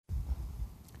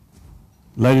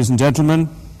Ladies and gentlemen,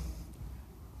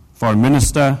 Foreign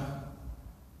Minister,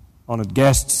 honoured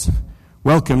guests,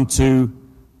 welcome to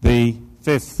the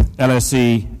 5th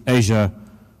LSE Asia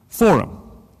Forum.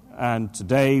 And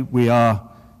today we are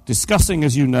discussing,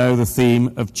 as you know, the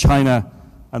theme of China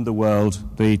and the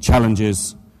world, the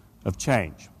challenges of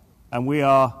change. And we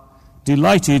are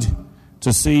delighted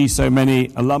to see so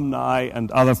many alumni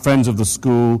and other friends of the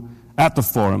school at the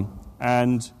forum,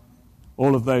 and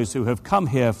all of those who have come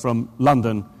here from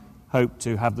London hope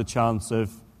to have the chance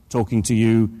of talking to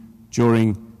you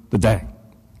during the day.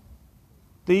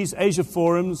 These Asia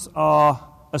Forums are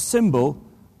a symbol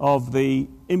of the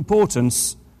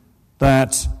importance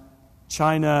that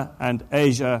China and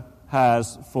Asia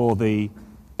has for the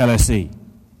LSE.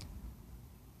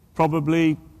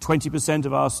 Probably 20%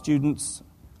 of our students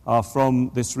are from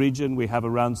this region. We have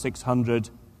around 600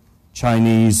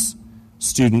 Chinese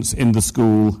students in the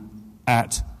school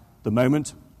at the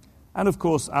moment. And of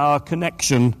course, our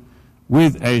connection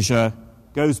with Asia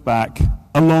goes back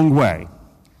a long way.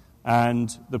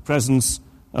 And the presence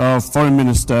of Foreign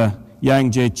Minister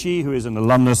Yang Jiechi, who is an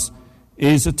alumnus,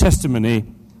 is a testimony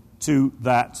to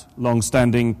that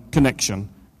long-standing connection.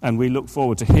 And we look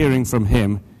forward to hearing from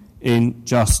him in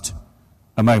just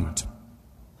a moment.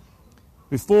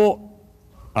 Before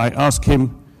I ask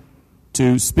him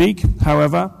to speak,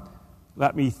 however,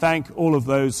 let me thank all of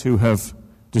those who have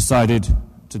decided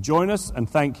to join us, and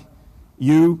thank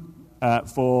you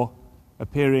for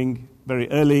appearing very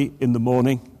early in the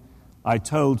morning. I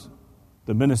told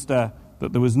the Minister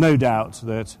that there was no doubt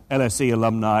that LSE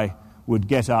alumni would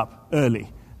get up early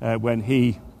when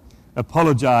he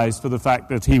apologised for the fact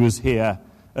that he was here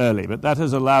early. But that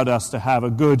has allowed us to have a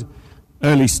good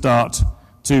early start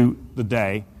to the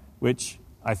day, which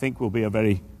I think will be a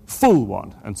very full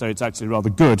one. And so it's actually rather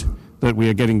good that we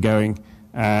are getting going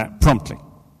promptly.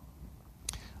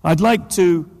 I'd like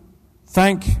to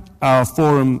thank our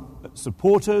forum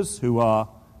supporters who are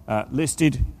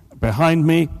listed behind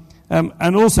me,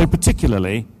 and also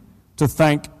particularly to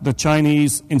thank the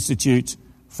Chinese Institute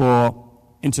for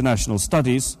International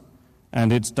Studies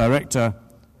and its director,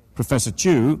 Professor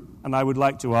Chu, and I would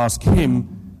like to ask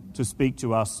him to speak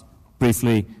to us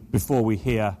briefly before we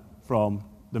hear from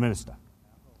the Minister.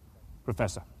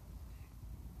 Professor.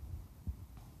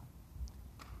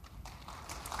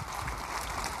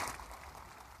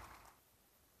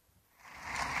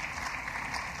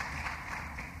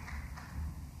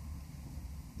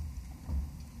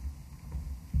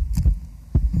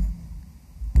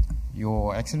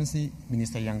 Your Excellency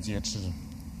Mr Yang Jiechi,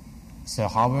 Sir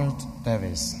Howard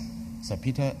Davies, Sir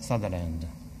Peter Sutherland,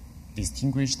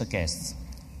 distinguished guests,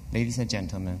 ladies and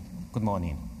gentlemen, good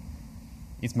morning.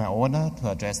 It's my honor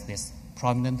to address this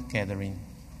prominent gathering,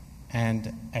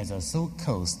 and as a sole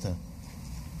host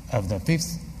of the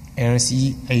 5th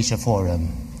LSE Asia Forum,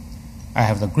 I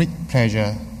have the great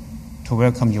pleasure to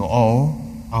welcome you all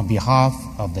on behalf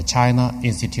of the China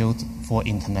Institute for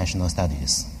International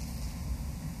Studies.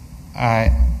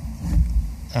 I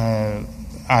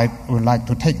would like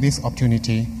to take this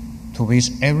opportunity to wish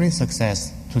every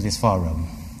success to this forum.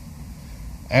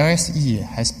 LSE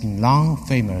has been long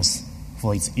famous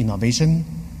for its innovation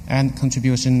and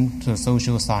contribution to the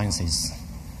social sciences.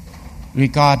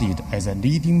 Regarded as a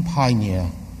leading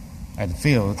pioneer in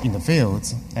the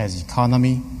fields as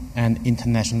economy and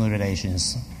international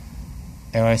relations,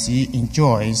 LSE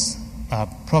enjoys a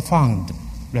profound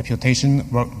reputation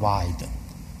worldwide,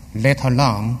 let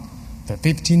alone the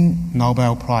 15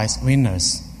 Nobel Prize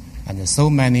winners and so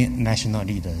many national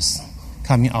leaders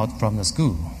coming out from the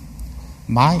school.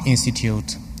 My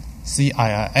institute,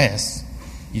 CIIS,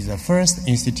 is the first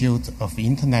institute of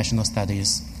international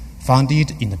studies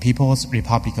founded in the People's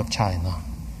Republic of China.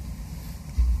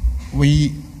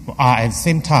 We are at the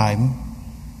same time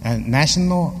a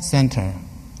national center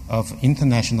of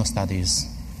international studies,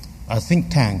 a think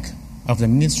tank of the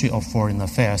Ministry of Foreign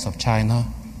Affairs of China,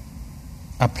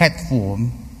 a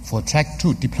platform for Track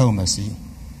 2 diplomacy,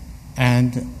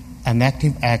 and an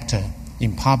active actor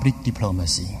in public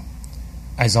diplomacy.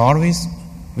 As always,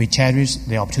 we cherish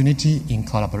the opportunity in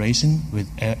collaboration with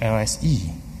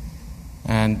LSE,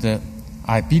 and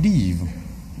I believe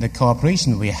the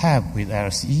cooperation we have with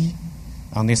LSE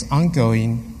on this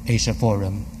ongoing Asia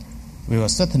Forum will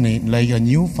certainly lay a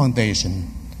new foundation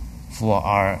for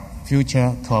our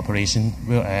future cooperation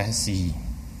with LSE.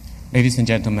 Ladies and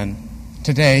gentlemen,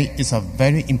 today is a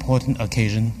very important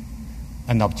occasion,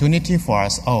 an opportunity for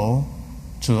us all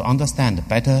to understand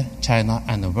better China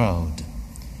and the world.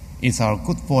 It's our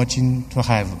good fortune to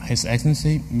have His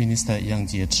Excellency Mr Yang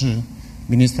Jiechi,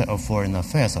 Minister of Foreign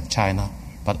Affairs of China,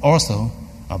 but also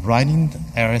a brilliant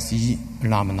LSE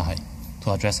alumni,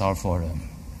 to address our forum.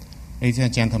 Ladies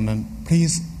and gentlemen,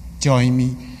 please join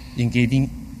me in giving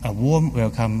a warm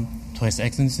welcome to His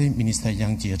Excellency Mr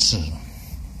Yang Jiechi.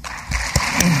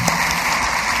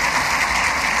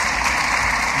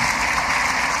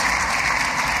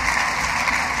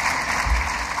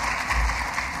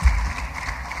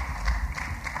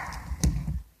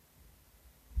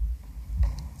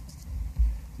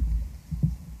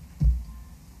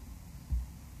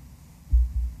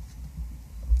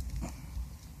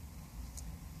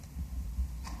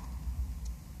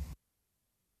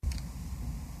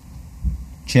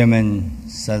 Chairman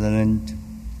Sutherland,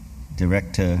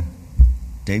 Director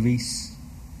Davies,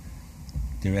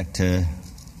 Director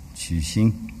曲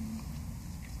星，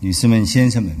女士们、先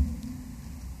生们，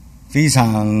非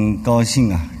常高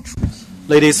兴啊！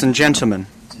 Ladies and gentlemen,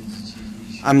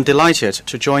 I'm delighted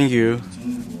to join you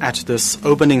at this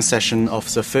opening session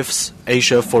of the 5th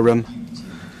Asia Forum,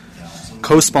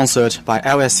 co-sponsored by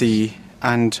LSE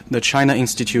and the China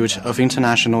Institute of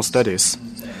International Studies.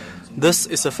 This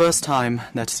is the first time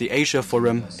that the Asia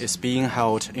Forum is being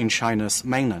held in China's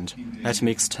mainland. Let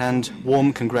me extend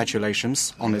warm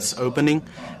congratulations on its opening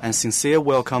and sincere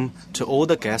welcome to all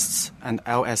the guests and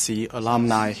LSE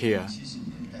alumni here.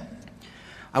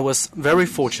 I was very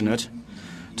fortunate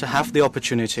to have the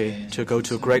opportunity to go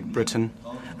to Great Britain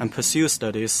and pursue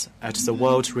studies at the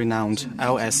world-renowned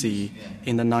LSE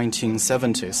in the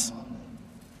 1970s.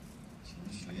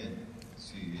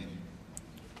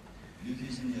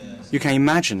 You can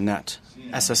imagine that,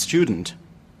 as a student,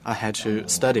 I had to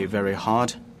study very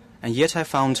hard, and yet I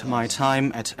found my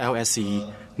time at LSE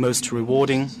most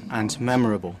rewarding and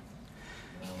memorable.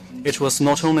 It was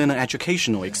not only an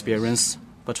educational experience,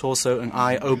 but also an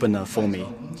eye-opener for me,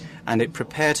 and it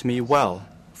prepared me well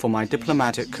for my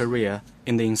diplomatic career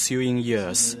in the ensuing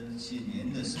years.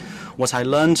 What I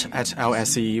learned at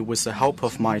LSE with the help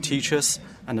of my teachers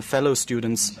and fellow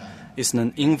students is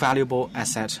an invaluable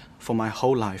asset for my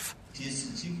whole life.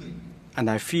 And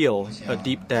I feel a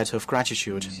deep debt of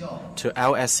gratitude to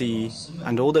LSE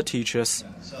and all the teachers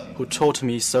who taught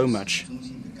me so much.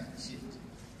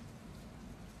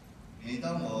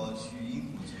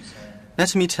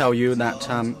 Let me tell you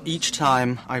that each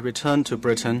time I returned to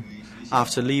Britain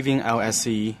after leaving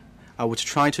LSE, I would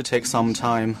try to take some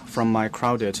time from my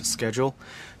crowded schedule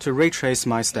to retrace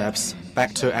my steps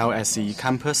back to LSE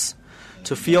campus,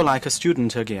 to feel like a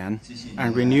student again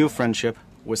and renew friendship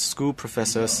with school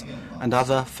professors and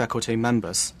other faculty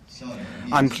members.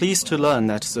 I'm pleased to learn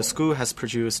that the school has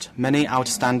produced many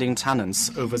outstanding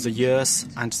talents over the years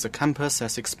and the campus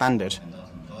has expanded.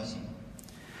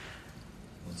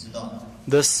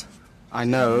 This, I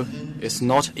know, is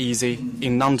not easy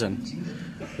in London,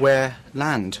 where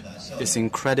land is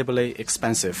incredibly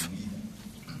expensive.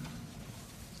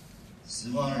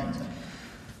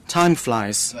 Time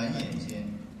flies.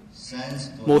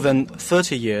 More than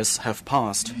 30 years have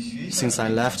passed since I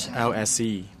left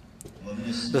LSE.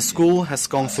 The school has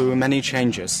gone through many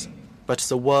changes, but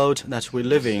the world that we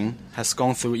live in has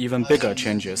gone through even bigger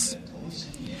changes.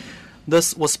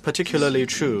 This was particularly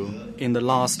true in the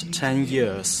last 10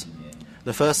 years,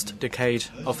 the first decade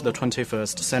of the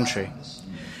 21st century.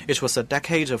 It was a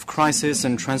decade of crisis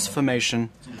and transformation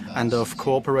and of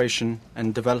cooperation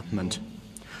and development.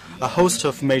 A host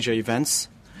of major events,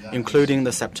 including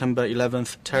the September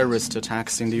 11th terrorist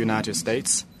attacks in the United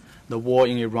States, the war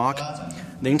in Iraq,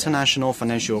 the international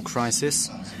financial crisis,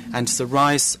 and the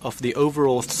rise of the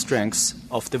overall strengths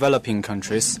of developing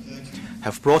countries,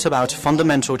 have brought about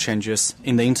fundamental changes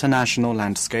in the international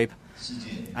landscape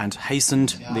and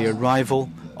hastened the arrival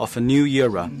of a new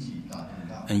era,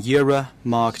 an era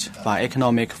marked by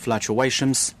economic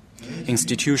fluctuations,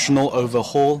 institutional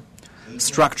overhaul,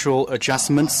 structural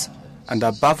adjustments, and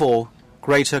above all,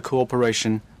 greater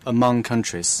cooperation among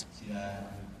countries.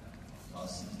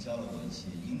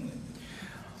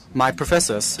 My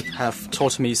professors have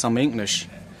taught me some English.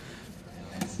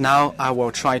 Now I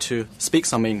will try to speak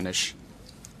some English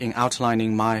in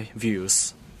outlining my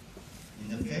views.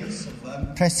 In the face of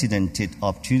unprecedented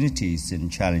opportunities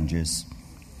and challenges,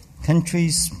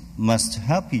 countries must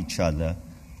help each other,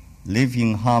 live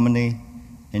in harmony,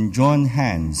 and join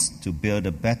hands to build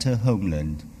a better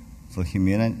homeland for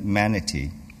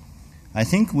humanity. I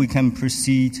think we can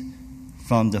proceed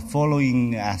from the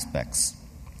following aspects.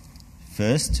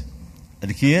 First,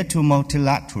 adhere to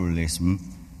multilateralism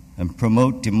and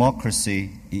promote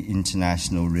democracy in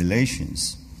international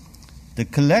relations. The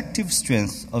collective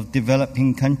strength of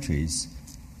developing countries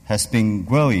has been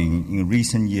growing in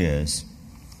recent years.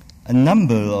 A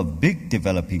number of big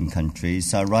developing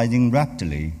countries are rising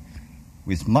rapidly,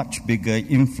 with much bigger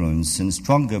influence and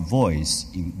stronger voice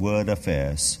in world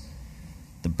affairs.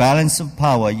 The balance of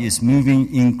power is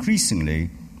moving increasingly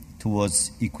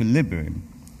towards equilibrium,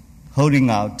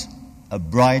 holding out a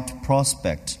bright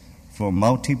prospect for a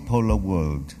multipolar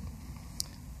world.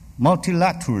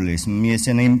 Multilateralism is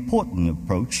an important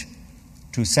approach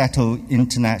to settle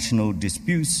international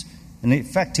disputes, an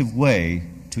effective way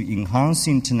to enhance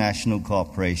international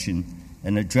cooperation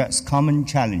and address common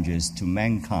challenges to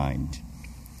mankind.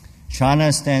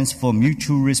 China stands for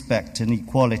mutual respect and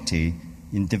equality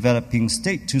in developing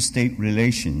state-to-state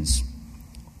relations.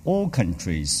 All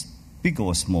countries, big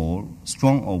or small,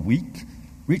 strong or weak,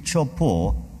 rich or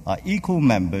poor, are equal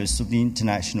members of the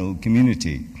international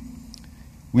community.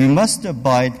 We must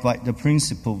abide by the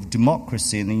principle of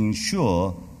democracy and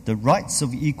ensure the rights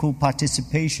of equal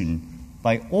participation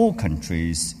by all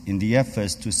countries in the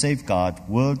efforts to safeguard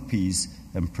world peace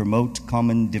and promote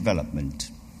common development.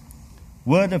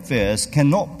 World affairs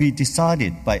cannot be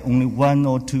decided by only one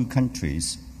or two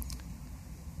countries.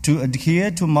 To adhere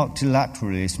to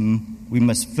multilateralism, we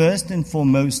must first and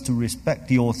foremost respect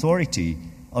the authority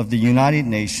of the United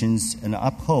Nations and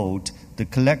uphold the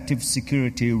collective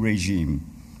security regime.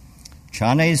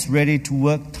 China is ready to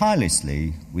work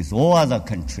tirelessly with all other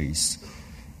countries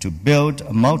to build a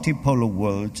multipolar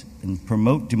world and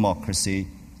promote democracy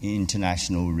in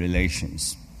international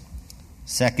relations.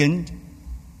 Second,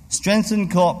 strengthen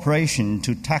cooperation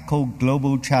to tackle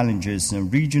global challenges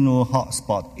and regional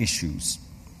hotspot issues.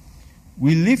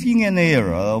 We live in an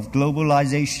era of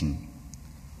globalization.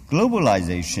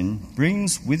 Globalization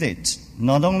brings with it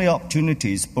not only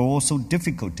opportunities but also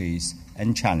difficulties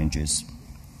and challenges.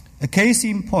 A case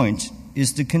in point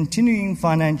is the continuing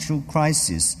financial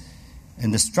crisis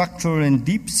and the structural and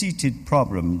deep-seated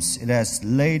problems it has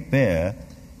laid bare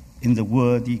in the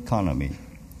world economy.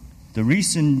 The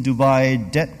recent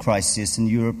Dubai debt crisis and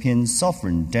European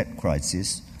sovereign debt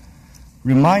crisis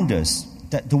remind us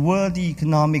that the world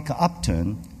economic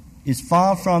upturn is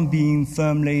far from being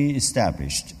firmly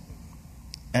established.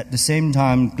 At the same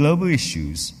time, global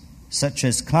issues such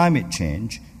as climate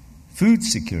change, food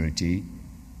security,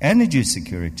 energy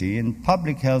security, and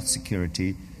public health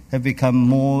security have become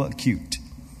more acute.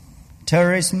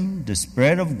 Terrorism, the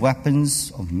spread of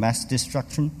weapons of mass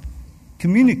destruction,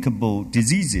 communicable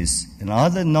diseases, and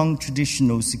other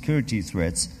non-traditional security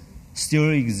threats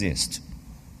still exist.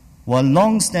 While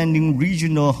long-standing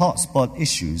regional hotspot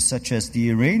issues such as the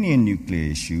Iranian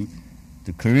nuclear issue,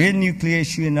 the Korean nuclear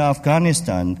issue in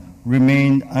Afghanistan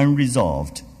remain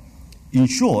unresolved. In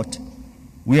short,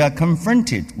 we are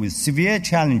confronted with severe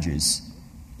challenges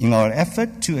in our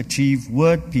effort to achieve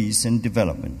world peace and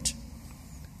development.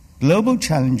 Global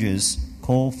challenges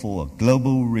call for a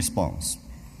global response,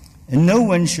 and no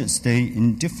one should stay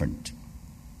indifferent.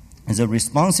 As a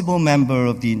responsible member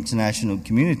of the international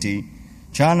community,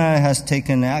 China has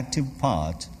taken active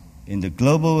part in the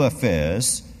global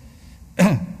affairs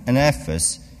and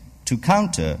efforts to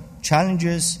counter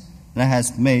challenges and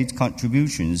has made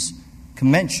contributions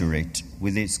commensurate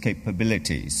with its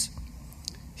capabilities.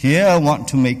 Here I want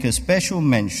to make a special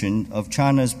mention of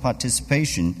China's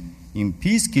participation in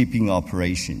peacekeeping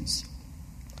operations.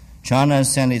 China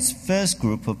sent its first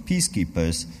group of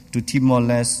peacekeepers to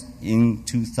Timor-Leste in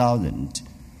 2000.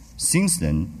 Since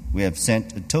then, we have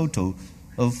sent a total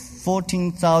of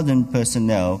 14,000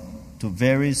 personnel to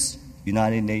various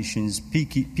United Nations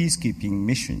peacekeeping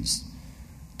missions.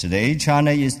 Today,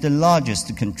 China is the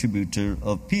largest contributor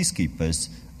of peacekeepers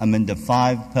among the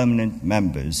 5 permanent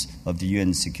members of the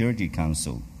UN Security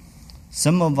Council.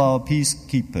 Some of our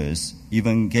peacekeepers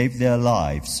even gave their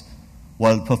lives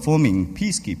while performing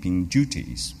peacekeeping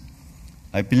duties.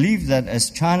 I believe that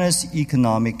as China's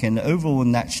economic and overall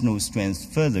national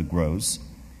strength further grows,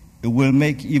 it will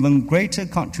make even greater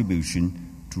contribution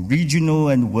to regional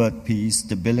and world peace,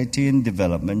 stability, and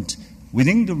development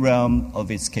within the realm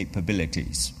of its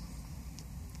capabilities.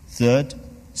 Third,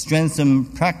 strengthen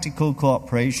practical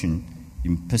cooperation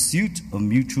in pursuit of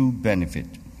mutual benefit.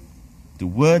 The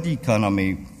world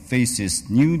economy faces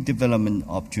new development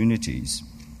opportunities,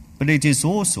 but it is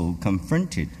also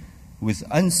confronted with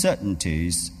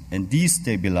uncertainties and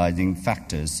destabilizing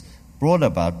factors brought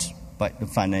about by the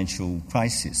financial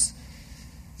crisis.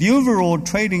 The overall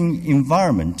trading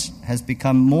environment has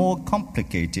become more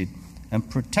complicated and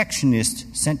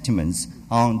protectionist sentiments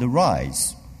are on the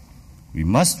rise. We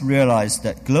must realize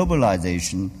that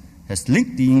globalization has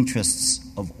linked the interests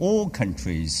of all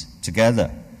countries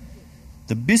together.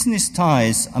 The business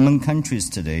ties among countries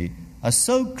today are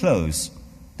so close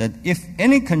that if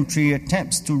any country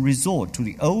attempts to resort to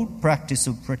the old practice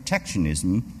of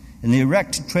protectionism and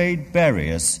erect trade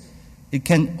barriers, it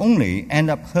can only end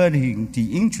up hurting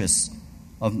the interests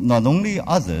of not only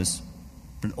others,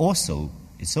 but also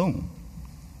its own.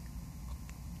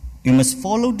 We must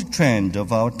follow the trend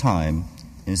of our time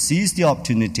and seize the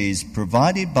opportunities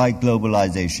provided by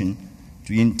globalization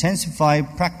to intensify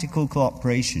practical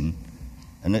cooperation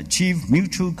and achieve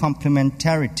mutual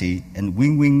complementarity and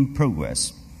win-win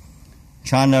progress.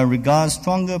 China regards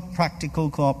stronger practical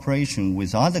cooperation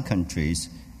with other countries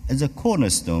as a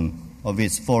cornerstone of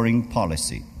its foreign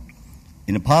policy.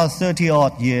 In the past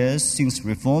 30-odd years since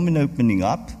reform and opening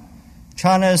up,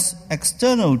 China's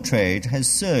external trade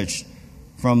has surged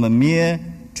from a mere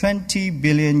 $20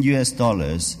 billion to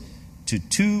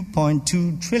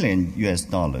 $2.2 trillion.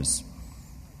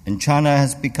 And China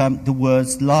has become the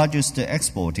world's largest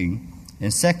exporting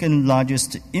and second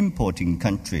largest importing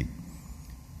country.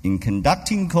 In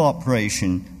conducting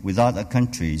cooperation with other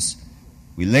countries,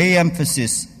 we lay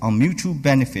emphasis on mutual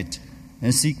benefit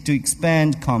and seek to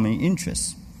expand common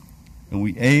interests, and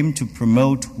we aim to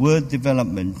promote world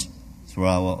development through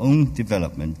our own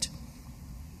development.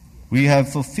 We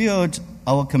have fulfilled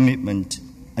our commitment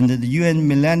under the UN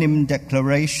Millennium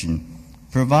Declaration,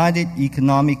 provided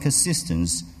economic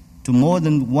assistance to more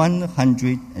than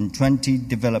 120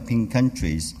 developing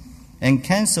countries, and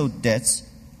cancelled debts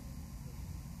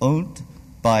owed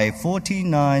by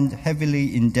 49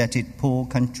 heavily indebted poor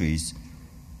countries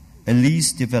and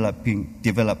least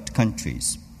developed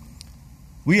countries.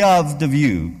 We are of the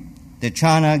view that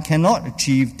China cannot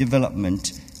achieve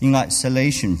development in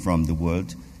isolation from the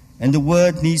world, and the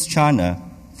world needs China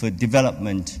for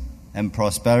development and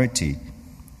prosperity.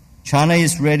 China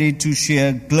is ready to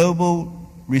share global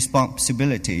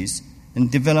responsibilities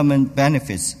and development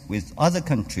benefits with other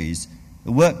countries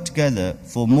and work together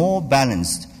for more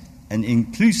balanced and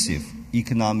inclusive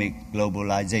economic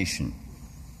globalization.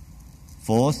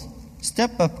 Fourth,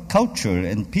 step up cultural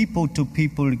and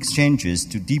people-to-people exchanges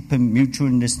to deepen mutual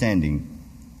understanding.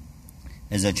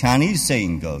 As a Chinese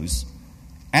saying goes,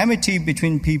 amity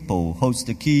between people holds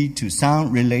the key to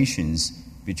sound relations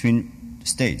between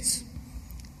states.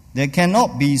 There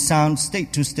cannot be sound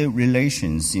state-to-state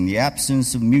relations in the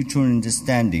absence of mutual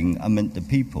understanding among the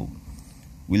people.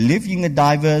 We live in a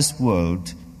diverse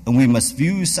world, and we must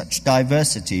view such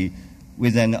diversity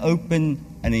with an open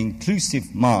and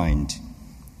inclusive mind.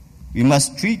 We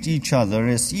must treat each other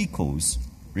as equals,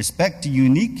 respect the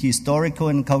unique historical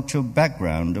and cultural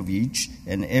background of each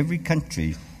and every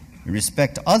country, and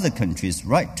respect other countries'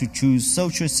 right to choose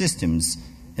social systems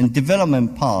and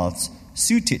development paths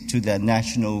suited to their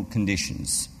national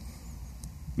conditions.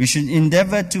 We should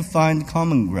endeavor to find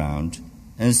common ground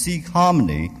and seek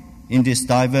harmony in this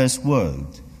diverse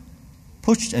world.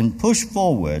 Push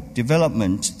forward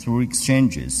development through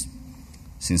exchanges.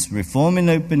 Since reform and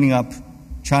opening up,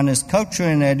 China's cultural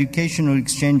and educational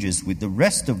exchanges with the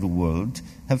rest of the world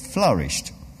have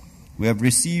flourished. We have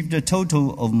received a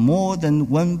total of more than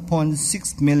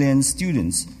 1.6 million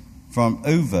students from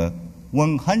over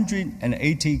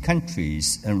 180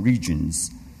 countries and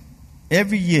regions.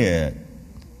 Every year,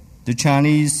 the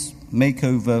Chinese make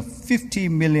over 50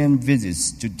 million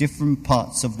visits to different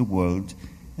parts of the world,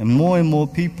 and more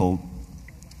people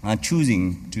are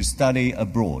choosing to study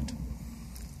abroad.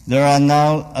 There are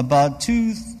now about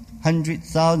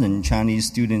 200,000 Chinese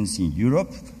students in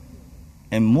Europe,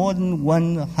 and more than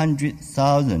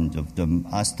 100,000 of them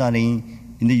are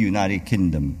studying in the United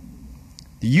Kingdom.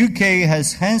 The UK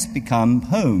has hence become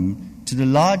home to the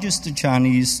largest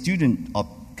Chinese student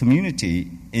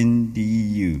community in the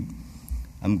EU.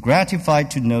 I'm gratified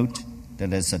to note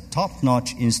that as a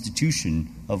top-notch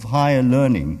institution of higher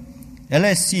learning,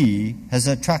 LSE has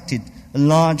attracted a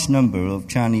large number of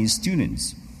Chinese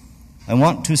students. I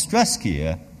want to stress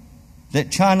here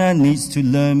that China needs to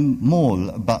learn more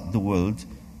about the world,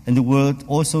 and the world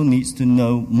also needs to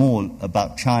know more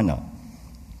about China.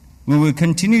 We will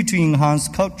continue to enhance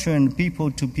culture and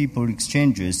people-to-people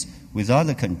exchanges with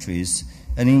other countries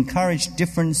and encourage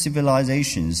different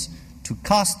civilizations to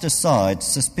cast aside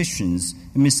suspicions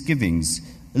and misgivings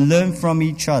and learn from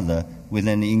each other with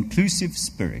an inclusive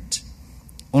spirit.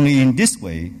 Only in this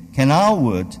way can our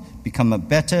world become a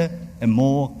better and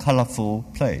more colorful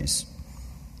place.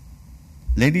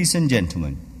 Ladies and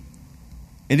gentlemen,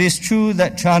 it is true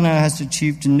that China has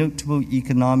achieved notable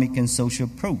economic and social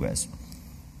progress,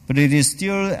 but it is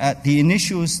still at the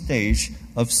initial stage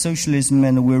of socialism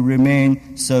and will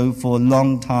remain so for a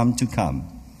long time to come.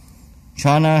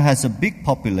 China has a big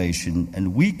population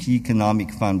and weak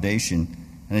economic foundation,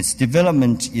 and its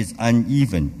development is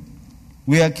uneven.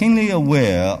 We are keenly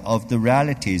aware of the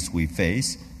realities we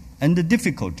face and the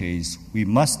difficulties we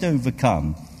must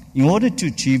overcome in order to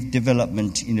achieve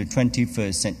development in the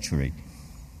 21st century.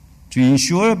 To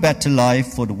ensure a better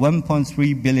life for the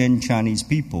 1.3 billion Chinese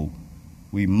people,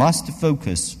 we must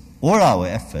focus all our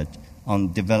effort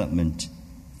on development,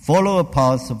 follow a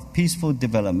path of peaceful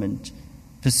development,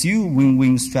 pursue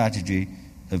win-win strategy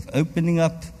of opening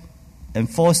up and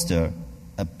foster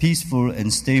a peaceful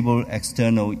and stable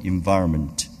external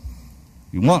environment.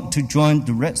 We want to join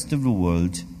the rest of the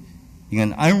world in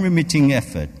an unremitting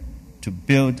effort to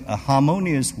build a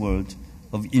harmonious world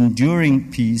of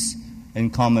enduring peace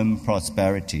and common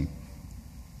prosperity.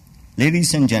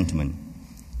 Ladies and gentlemen,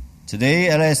 today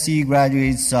LSE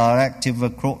graduates are active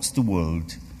across the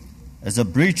world. As a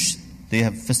bridge, they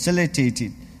have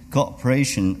facilitated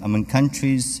cooperation among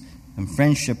countries and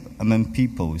friendship among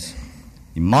peoples.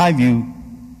 In my view,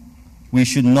 we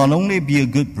should not only be a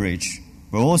good bridge,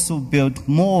 but also build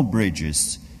more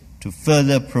bridges to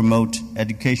further promote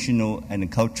educational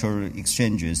and cultural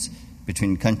exchanges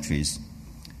between countries.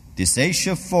 This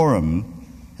Asia Forum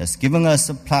has given us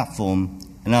a platform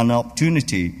and an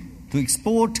opportunity to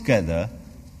explore together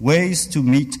ways to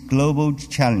meet global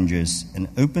challenges and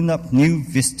open up new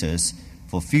vistas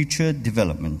for future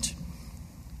development.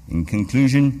 In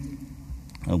conclusion,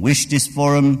 I wish this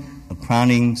forum a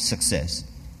crowning success.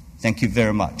 Thank you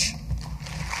very much.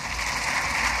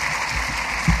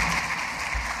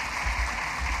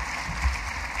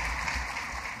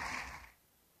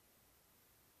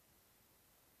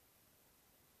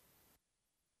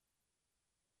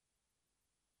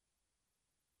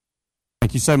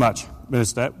 Thank you so much,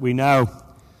 Minister. We now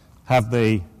have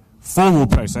the formal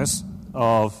process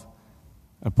of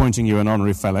appointing you an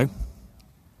honorary fellow.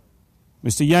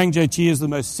 Mr. Yang Jiechi is the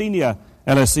most senior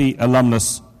LSE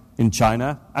alumnus in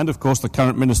China and, of course, the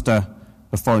current Minister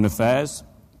of Foreign Affairs.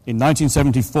 In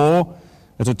 1974,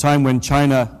 at a time when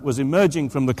China was emerging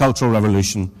from the Cultural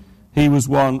Revolution, he was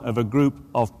one of a group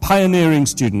of pioneering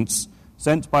students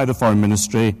sent by the Foreign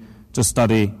Ministry to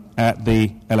study at the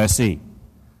LSE.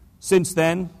 Since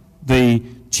then, the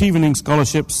Chevening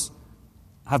Scholarships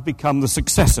have become the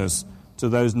successors to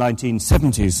those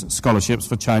 1970s scholarships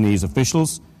for Chinese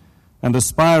officials, and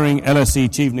aspiring LSE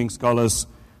Chevening scholars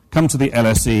come to the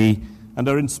LSE and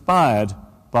are inspired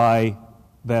by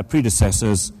their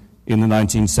predecessors in the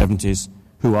 1970s,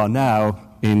 who are now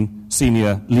in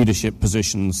senior leadership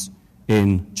positions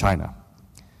in China.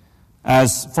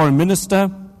 As Foreign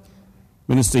Minister,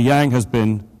 Minister Yang has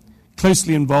been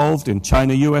closely involved in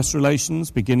China-US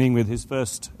relations, beginning with his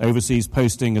first overseas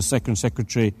posting as Second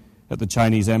Secretary at the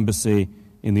Chinese Embassy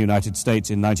in the United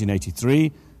States in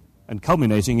 1983, and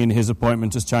culminating in his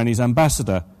appointment as Chinese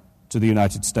ambassador to the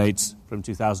United States from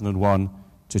 2001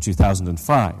 to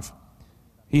 2005.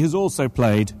 He has also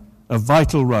played a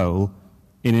vital role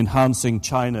in enhancing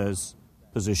China's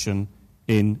position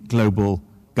in global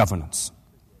governance.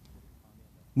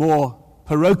 More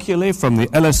parochially, from the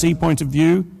LSE point of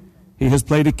view, he has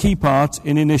played a key part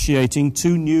in initiating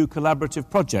 2 new collaborative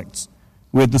projects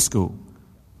with the school.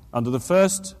 Under the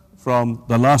first, from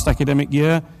the last academic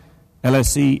year,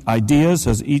 LSE Ideas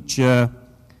has each year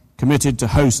committed to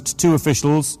host 2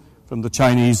 officials from the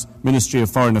Chinese Ministry of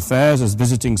Foreign Affairs as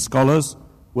visiting scholars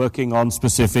working on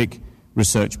specific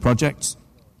research projects.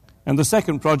 And the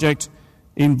second project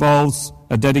involves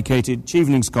a dedicated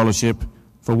Chevening Scholarship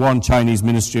for 1 Chinese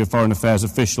Ministry of Foreign Affairs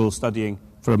official studying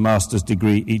for a master's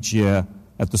degree each year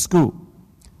at the school.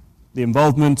 The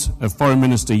involvement of Foreign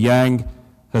Minister Yang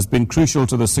has been crucial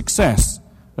to the success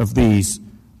of these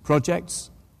projects,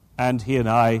 and he and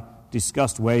I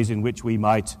discussed ways in which we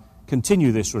might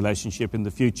continue this relationship in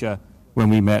the future when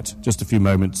we met just a few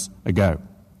moments ago.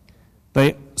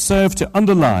 They serve to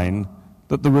underline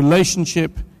that the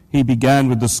relationship he began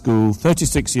with the school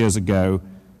 36 years ago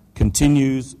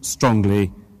continues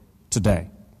strongly today.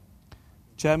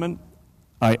 Chairman,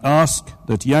 I ask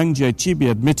that Yang Jiechi be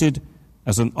admitted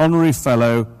as an honorary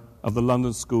fellow of the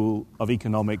London School of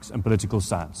Economics and Political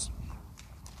Science.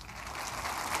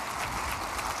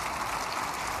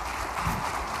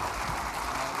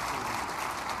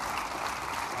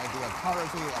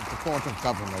 Authority of the Court of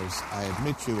Governors, I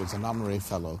admit you as an honorary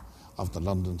fellow of the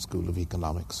London School of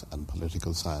Economics and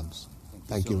Political Science.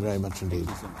 Thank you very much indeed.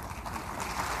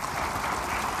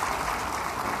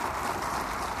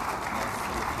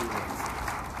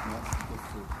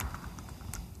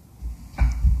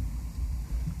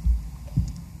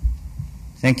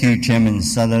 Thank you, Chairman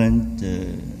Sutherland.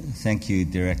 Thank you,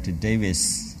 Director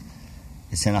Davies.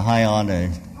 It's a high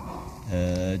honor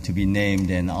to be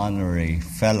named an honorary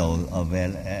fellow of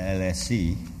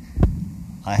LSE.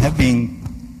 I have been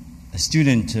a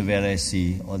student of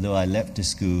LSE, although I left the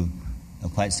school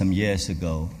quite some years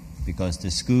ago, because the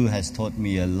school has taught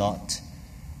me a lot.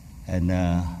 And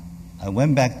I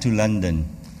went back to London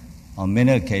on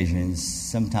many occasions,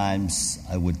 sometimes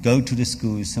I would go to the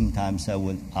school, sometimes I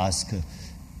would ask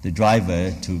the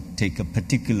driver to take a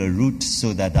particular route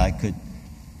so that I could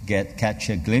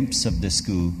catch a glimpse of the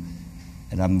school.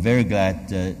 And I'm very glad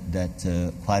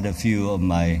that quite a few of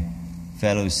my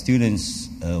fellow students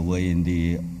were in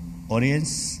the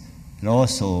audience, and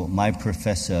also my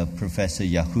professor, Professor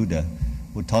Yahuda,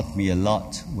 who taught me a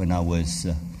lot when I was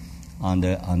on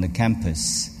the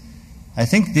campus. I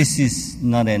think this is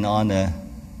not an honor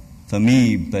for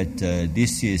me, but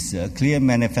this is a clear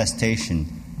manifestation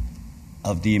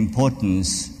of the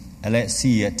importance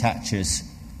LSE attaches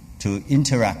to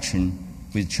interaction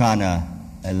with China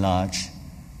at large.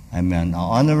 I'm an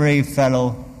honorary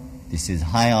fellow. This is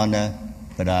high honor,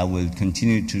 but I will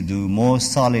continue to do more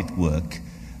solid work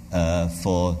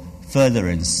for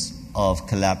furtherance of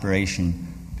collaboration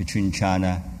between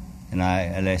China and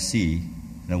LSE.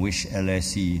 And I wish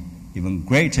LSE even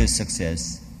greater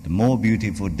success, the more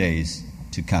beautiful days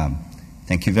to come.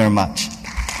 Thank you very much.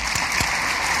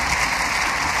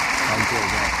 Thank you.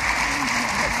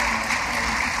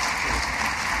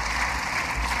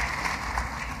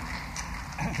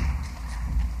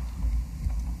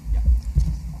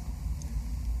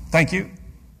 Thank you.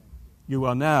 You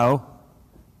are now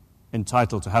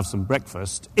entitled to have some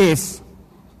breakfast if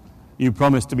you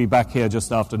promise to be back here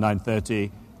just after 9:30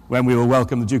 when we will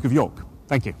welcome the Duke of York.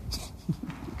 Thank you.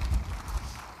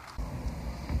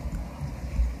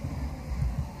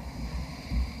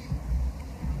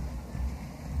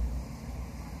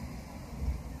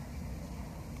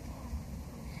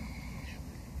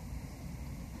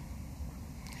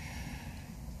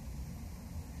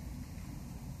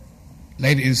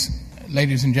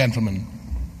 Ladies and gentlemen,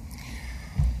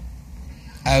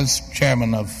 as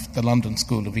chairman of the London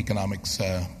School of Economics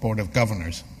Board of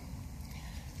Governors,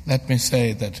 let me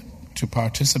say that to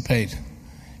participate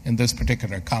in this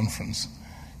particular conference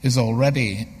is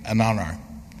already an honor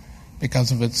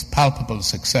because of its palpable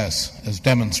success as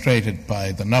demonstrated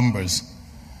by the numbers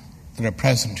that are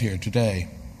present here today.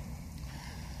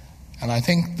 And I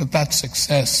think that that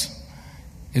success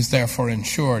is therefore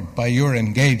ensured by your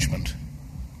engagement,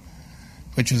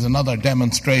 which is another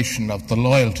demonstration of the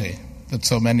loyalty that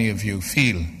so many of you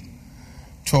feel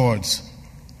towards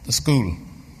the school.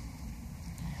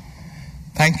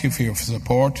 Thank you for your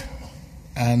support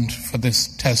and for this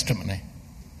testimony.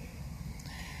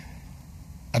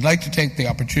 I'd like to take the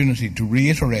opportunity to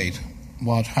reiterate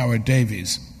what Howard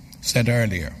Davies said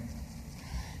earlier.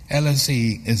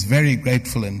 LSE is very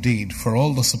grateful indeed for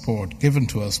all the support given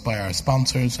to us by our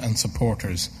sponsors and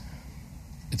supporters.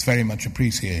 It's very much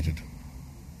appreciated.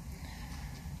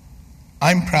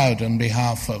 I'm proud on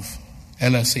behalf of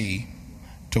LSE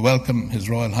to welcome His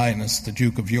Royal Highness the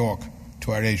Duke of York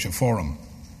to our Asia Forum.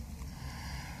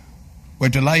 We're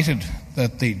delighted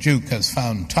that the Duke has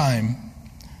found time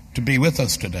to be with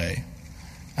us today,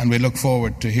 and we look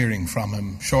forward to hearing from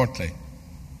him shortly.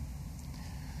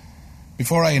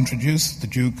 Before I introduce the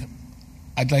Duke,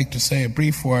 I'd like to say a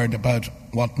brief word about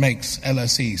what makes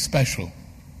LSE special.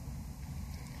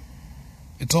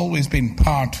 It's always been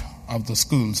part of the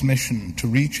school's mission to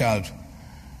reach out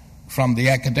from the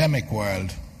academic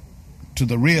world to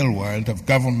the real world of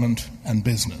government and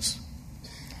business.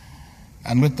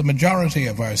 And with the majority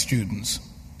of our students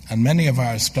and many of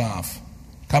our staff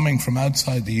coming from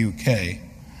outside the UK,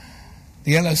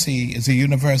 the LSE is a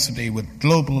university with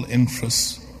global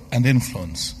interests and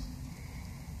influence.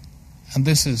 And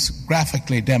this is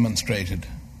graphically demonstrated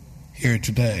here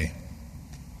today.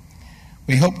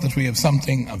 We hope that we have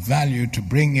something of value to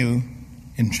bring you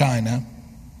in China,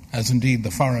 as indeed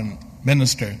the foreign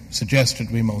minister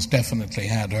suggested we most definitely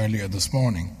had earlier this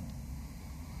morning.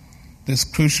 This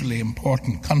crucially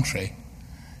important country,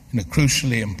 in a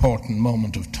crucially important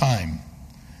moment of time,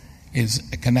 is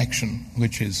a connection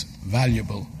which is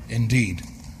valuable indeed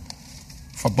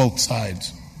for both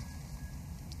sides.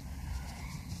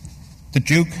 The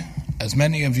Duke, as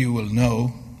many of you will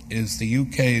know, is the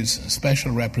UK's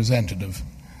special representative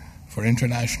for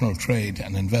international trade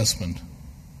and investment.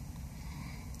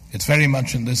 It's very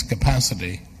much in this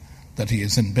capacity that he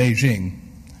is in Beijing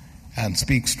and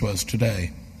speaks to us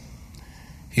today.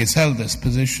 He has held this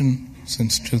position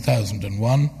since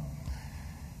 2001,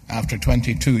 after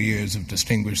 22 years of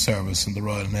distinguished service in the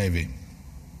Royal Navy.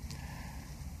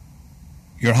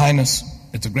 Your Highness,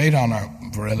 it's a great honour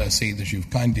for LSE that you've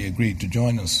kindly agreed to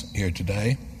join us here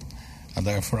today, and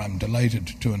therefore I'm delighted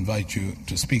to invite you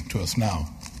to speak to us now.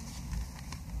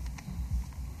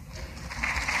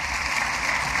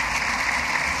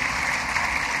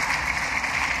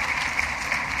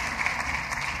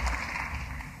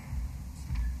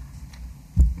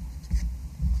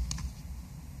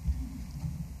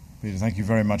 Peter, thank you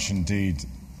very much indeed.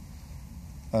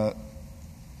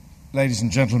 Ladies and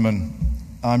gentlemen,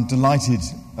 I'm delighted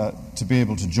to be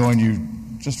able to join you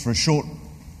just for a short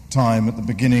time at the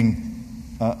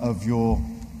beginning of your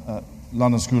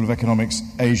London School of Economics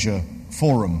Asia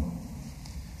Forum.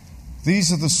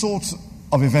 These are the sort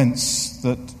of events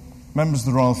that members of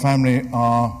the royal family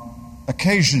are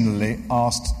occasionally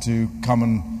asked to come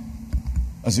and,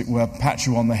 as it were, pat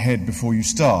you on the head before you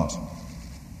start.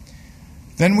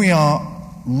 Then we are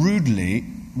rudely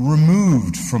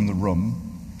removed from the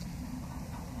room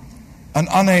and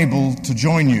unable to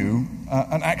join you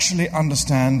and actually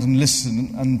understand and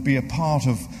listen and be a part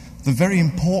of the very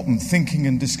important thinking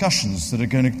and discussions that are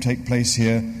going to take place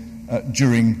here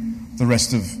during the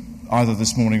rest of either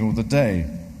this morning or the day.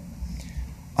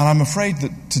 And I'm afraid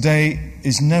that today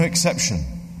is no exception.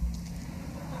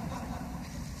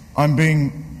 I'm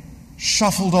being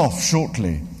shuffled off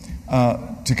shortly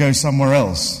to go somewhere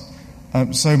else.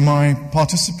 So my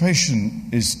participation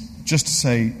is just to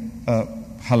say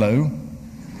hello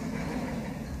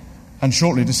and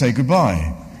shortly to say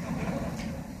goodbye.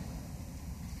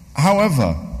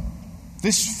 However,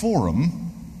 this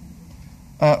forum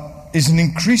is an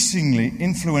increasingly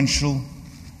influential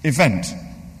event,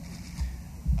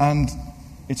 and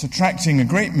it's attracting a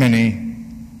great many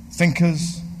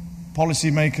thinkers,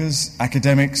 policymakers,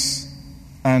 academics,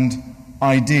 and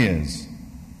ideas.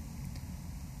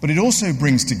 But it also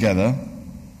brings together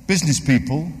business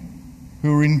people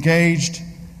who are engaged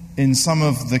in some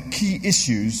of the key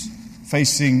issues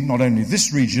facing not only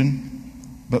this region,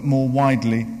 but more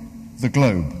widely the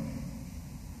globe.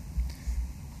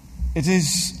 It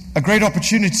is a great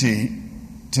opportunity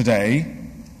today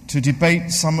to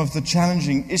debate some of the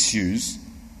challenging issues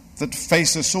that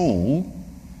face us all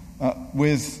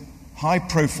with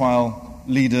high-profile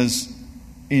leaders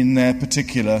in their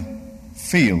particular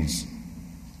fields.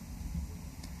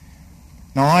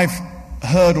 Now, I've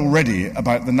heard already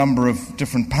about the number of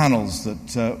different panels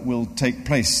that will take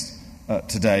place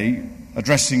today,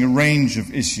 addressing a range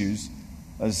of issues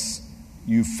as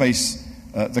you face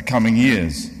the coming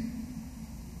years.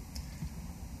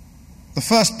 The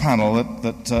first panel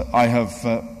that I have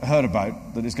heard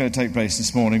about that is going to take place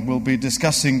this morning will be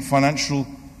discussing financial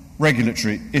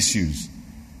regulatory issues,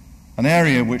 an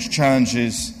area which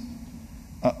challenges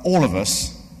all of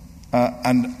us,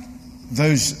 and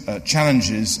those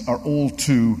challenges are all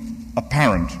too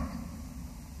apparent.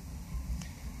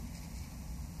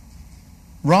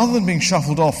 Rather than being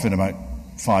shuffled off in about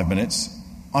 5 minutes,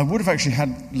 I would have actually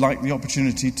liked the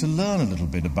opportunity to learn a little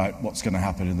bit about what's going to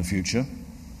happen in the future.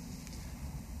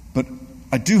 But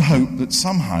I do hope that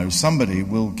somehow somebody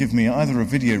will give me either a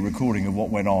video recording of what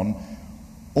went on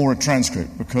or a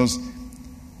transcript, because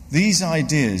these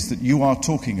ideas that you are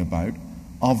talking about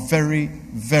are very,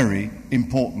 very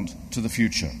important to the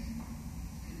future.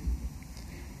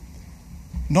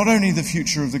 Not only the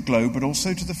future of the globe, but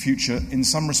also to the future, in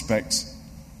some respects,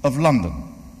 of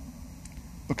London.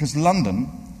 Because London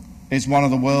is one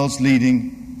of the world's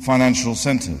leading financial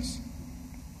centres.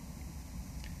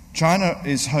 China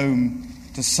is home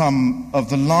to some of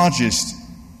the largest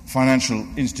financial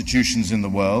institutions in the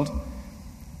world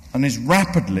and is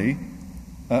rapidly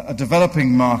a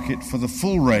developing market for the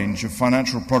full range of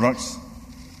financial products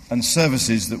and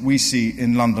services that we see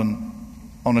in London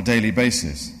on a daily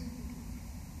basis.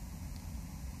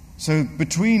 So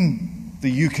between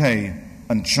the UK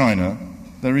and China,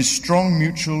 there is strong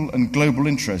mutual and global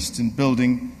interest in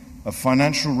building a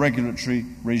financial regulatory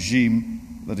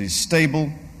regime that is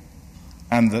stable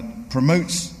and that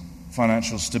promotes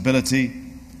financial stability,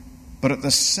 but at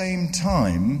the same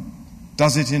time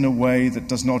does it in a way that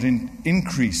does not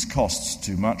increase costs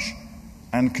too much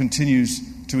and continues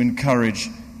to encourage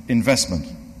investment.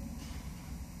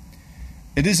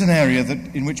 It is an area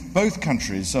in which both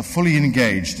countries are fully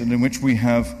engaged and in which we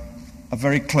have a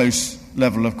very close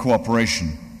level of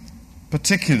cooperation,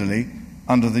 particularly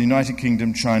under the United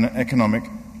Kingdom-China Economic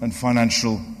and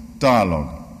Financial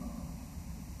Dialogue.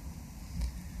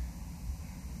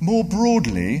 More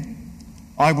broadly,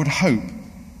 I would hope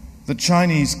that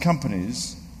Chinese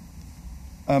companies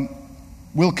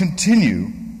will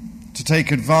continue to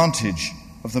take advantage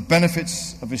of the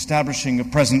benefits of establishing a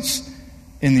presence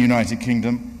in the United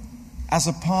Kingdom as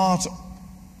a part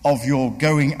of your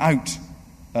going out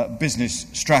business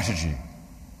strategy.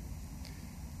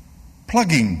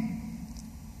 Plugging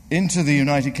into the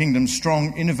United Kingdom's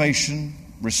strong innovation,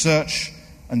 research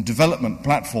and development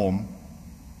platform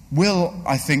will,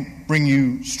 I think, bring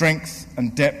you strength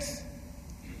and depth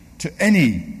to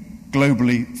any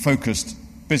globally focused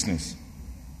business.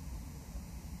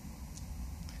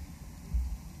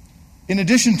 In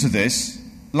addition to this,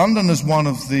 London, as one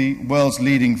of the world's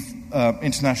leading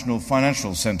international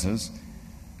financial centres,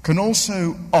 can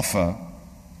also offer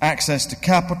access to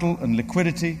capital and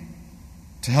liquidity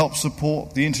to help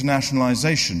support the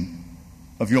internationalisation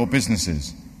of your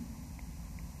businesses.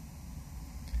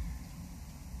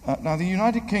 Now, the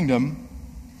United Kingdom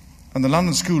and the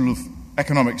London School of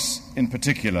Economics in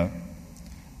particular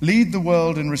lead the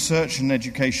world in research and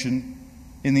education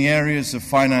in the areas of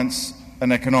finance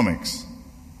and economics.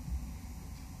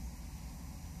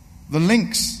 The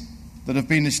links that have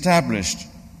been established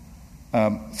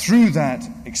through that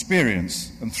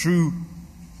experience and through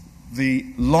the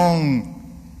long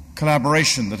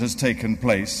collaboration that has taken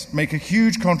place make a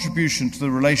huge contribution to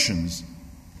the relations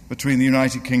between the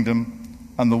United Kingdom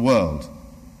and the world.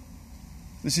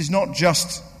 This is not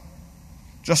just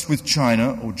with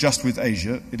China or just with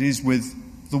Asia, it is with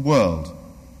the world.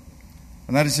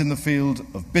 And that is in the field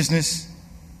of business,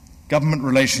 government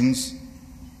relations,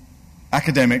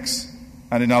 academics,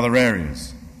 and in other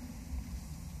areas.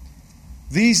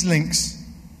 These links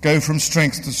go from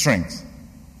strength to strength.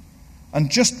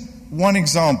 And just one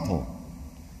example,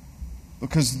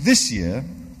 because this year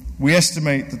we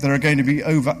estimate that there are going to be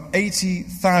over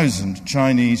 80,000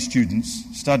 Chinese students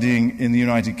studying in the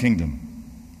United Kingdom.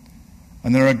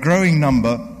 And there are a growing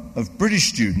number of British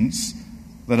students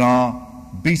that are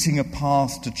beating a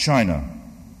path to China.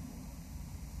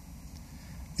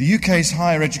 The UK's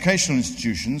higher educational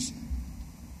institutions,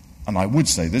 and I would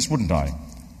say this, wouldn't I,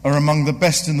 are among the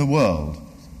best in the world.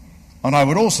 And I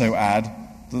would also add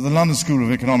that the London School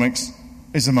of Economics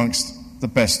is amongst the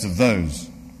best of those.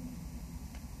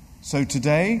 So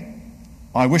today,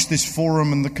 I wish this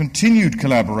forum and the continued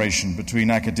collaboration between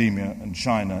academia and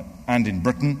China and in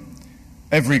Britain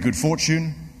every good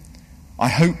fortune. I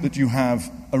hope that you have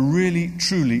a really,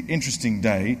 truly interesting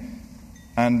day,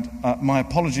 and my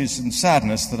apologies and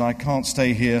sadness that I can't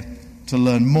stay here to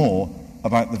learn more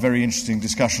about the very interesting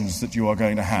discussions that you are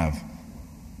going to have.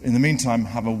 In the meantime,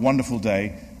 have a wonderful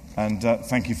day, and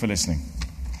thank you for listening.